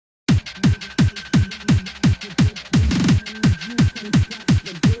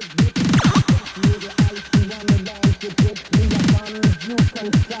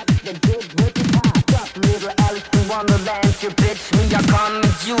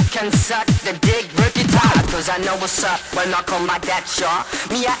can suck the dick, work it hard, cause I know what's up when I come like that, y'all.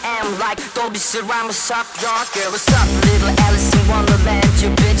 Me, I am like, don't be surrounded, what's up, y'all? Girl, what's up, little Alice in Wonderland, you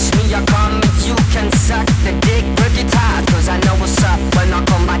bitch. Me, I come and you can suck the dick, work it hard, cause I know what's up when I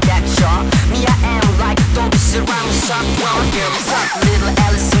come like that, y'all. Me, I am like, don't be surrounded, what's up, y'all? Girl, what's up, little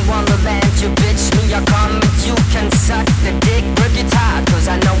Alice in Wonderland, you bitch. Me, I come and you can suck the dick, work it hard, cause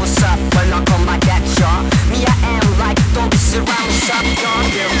I know what's up when I come like that, y'all. Me, I am like, don't be surrounded, what's up, y'all?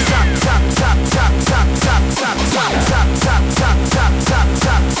 Girl, what's up, top, top, top, top, top, top, top, top, top, top, top, top,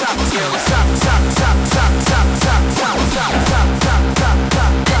 top, top, girl, what's up, top, top, top, top, top, top, top, top, top, top, top, top, top,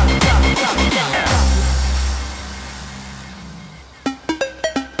 top.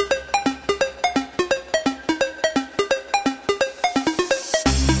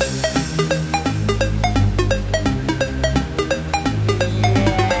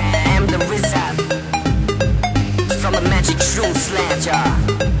 True slant, y'all.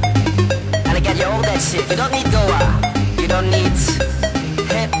 And I got you all that shit. You don't need Goa. You don't need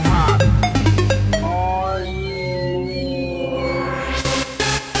hip-hop.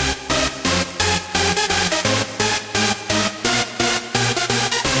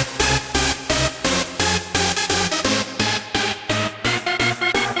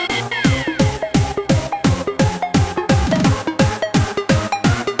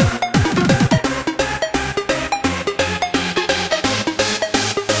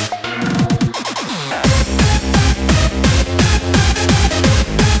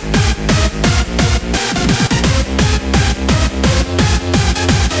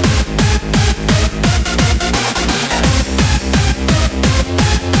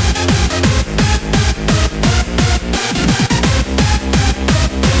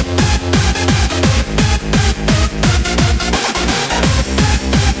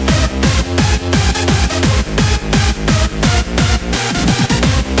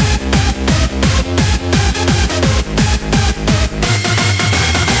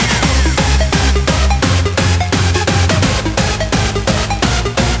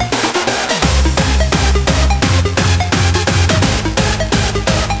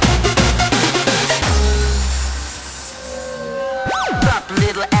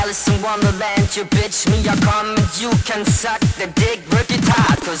 Wonderland, you bitch. Me, I come and you can suck the dick, work it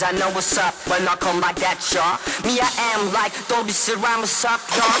hard, cause I know what's up when I come like that, y'all. Me, I am like, don't be surrounded, what's up,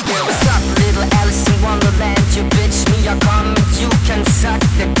 y'all? Girl, what's up, little Alice in Wonderland, you bitch. Me, I come and you can suck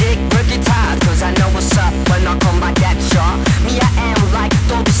the dick, work it hard, cause I know what's up when I come like that, y'all. Me, I am like,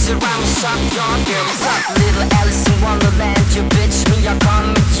 don't be surrounded, what's up, y'all? Girl, what's up, little Alice in Wonderland, you bitch. Me, I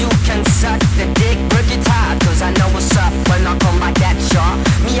come and you can suck the dick, work it hard, cause I know what's up when I come like that, y'all.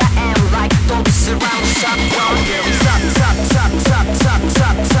 Me, I am like, don't be surrounded, what's up, y'all? Girl, what's up, top, top, top, top,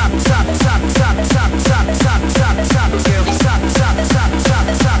 top, top, top, top, top, top, top, top, top, top, girl, what's up, top, top, top,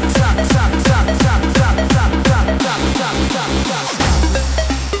 top, top, top, top, top, top, top, top, top, top, top, top.